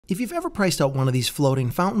If you've ever priced out one of these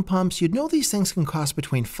floating fountain pumps, you'd know these things can cost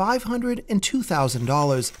between $500 and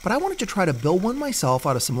 $2,000, but I wanted to try to build one myself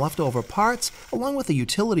out of some leftover parts, along with a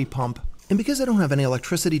utility pump. And because I don't have any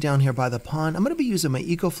electricity down here by the pond, I'm going to be using my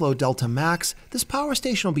Ecoflow Delta Max. This power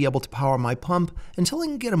station will be able to power my pump until I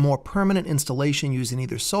can get a more permanent installation using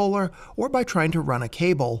either solar or by trying to run a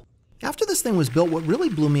cable. After this thing was built, what really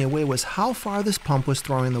blew me away was how far this pump was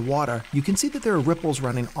throwing the water. You can see that there are ripples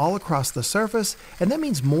running all across the surface, and that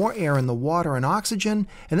means more air in the water and oxygen,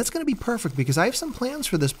 and that's going to be perfect because I have some plans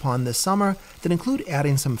for this pond this summer that include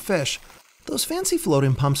adding some fish. Those fancy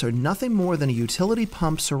floating pumps are nothing more than a utility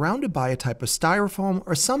pump surrounded by a type of styrofoam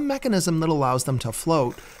or some mechanism that allows them to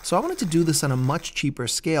float, so I wanted to do this on a much cheaper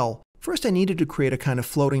scale. First, I needed to create a kind of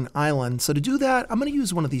floating island, so to do that, I'm going to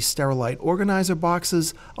use one of these Sterilite organizer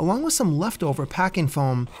boxes along with some leftover packing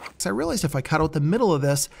foam. So I realized if I cut out the middle of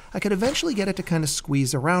this, I could eventually get it to kind of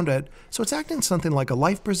squeeze around it, so it's acting something like a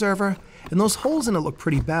life preserver, and those holes in it look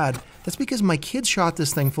pretty bad. That's because my kids shot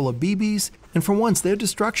this thing full of BBs, and for once, their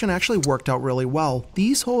destruction actually worked out really well.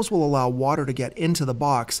 These holes will allow water to get into the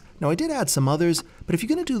box. Now, I did add some others, but if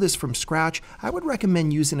you're going to do this from scratch, I would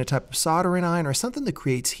recommend using a type of soldering iron or something that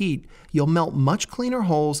creates heat. You'll melt much cleaner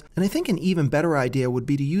holes, and I think an even better idea would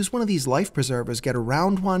be to use one of these life preservers, get a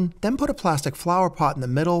round one, then put a plastic flower pot in the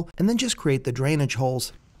middle, and then just create the drainage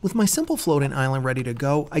holes. With my simple floating island ready to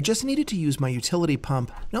go, I just needed to use my utility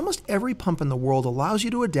pump. Now, almost every pump in the world allows you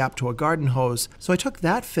to adapt to a garden hose, so I took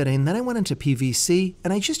that fitting, then I went into PVC,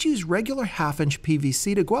 and I just used regular 1/2-inch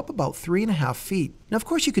PVC to go up about 3.5 feet. Now, of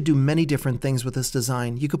course, you could do many different things with this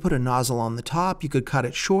design. You could put a nozzle on the top, you could cut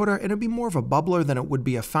it shorter, and it'd be more of a bubbler than it would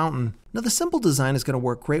be a fountain. Now, the simple design is going to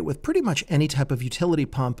work great with pretty much any type of utility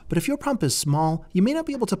pump, but if your pump is small, you may not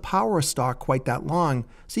be able to power a stock quite that long,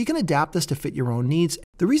 so you can adapt this to fit your own needs.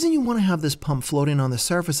 The reason you want to have this pump floating on the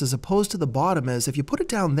surface as opposed to the bottom is if you put it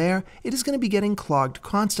down there, it is going to be getting clogged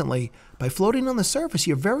constantly. By floating on the surface,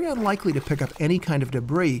 you're very unlikely to pick up any kind of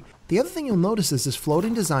debris. The other thing you'll notice is this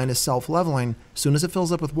floating design is self-leveling. As soon as it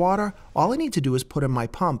fills up with water, all I need to do is put in my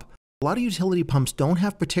pump. A lot of utility pumps don't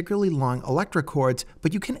have particularly long electric cords,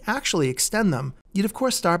 but you can actually extend them. You'd of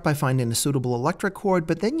course start by finding a suitable electric cord,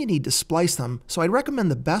 but then you need to splice them. So I'd recommend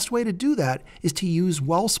the best way to do that is to use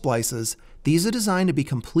well splices. These are designed to be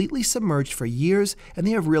completely submerged for years, and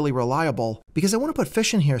they are really reliable. Because I want to put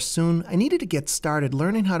fish in here soon, I needed to get started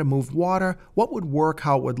learning how to move water, what would work,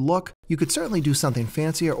 how it would look. You could certainly do something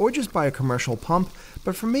fancier or just buy a commercial pump,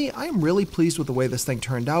 but for me, I am really pleased with the way this thing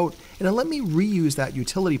turned out, and it let me reuse that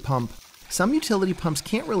utility pump. Some utility pumps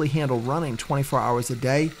can't really handle running 24 hours a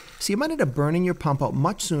day, so you might end up burning your pump out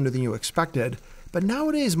much sooner than you expected. But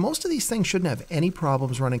nowadays, most of these things shouldn't have any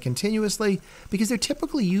problems running continuously because they're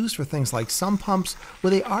typically used for things like sump pumps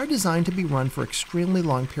where they are designed to be run for extremely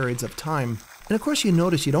long periods of time. And of course you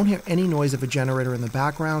notice you don't hear any noise of a generator in the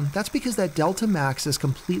background. That's because that Delta Max is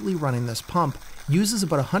completely running this pump. Uses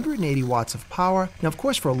about 180 watts of power. Now, of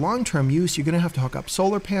course, for long-term use, you're going to have to hook up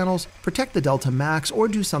solar panels, protect the Delta Max, or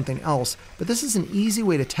do something else. But this is an easy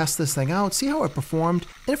way to test this thing out, see how it performed.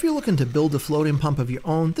 And if you're looking to build a floating pump of your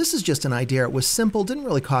own, this is just an idea. It was simple, didn't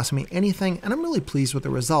really cost me anything, and I'm really pleased with the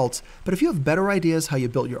results. But if you have better ideas how you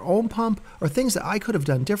built your own pump, or things that I could have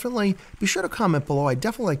done differently, be sure to comment below. I'd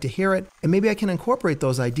definitely like to hear it, and maybe I can incorporate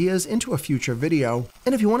those ideas into a future video.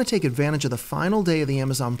 And if you want to take advantage of the final day of the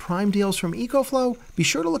Amazon Prime deals from Ecoflow, be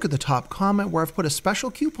sure to look at the top comment where I've put a special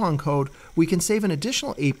coupon code where you can save an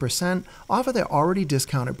additional 8% off of their already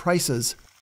discounted prices.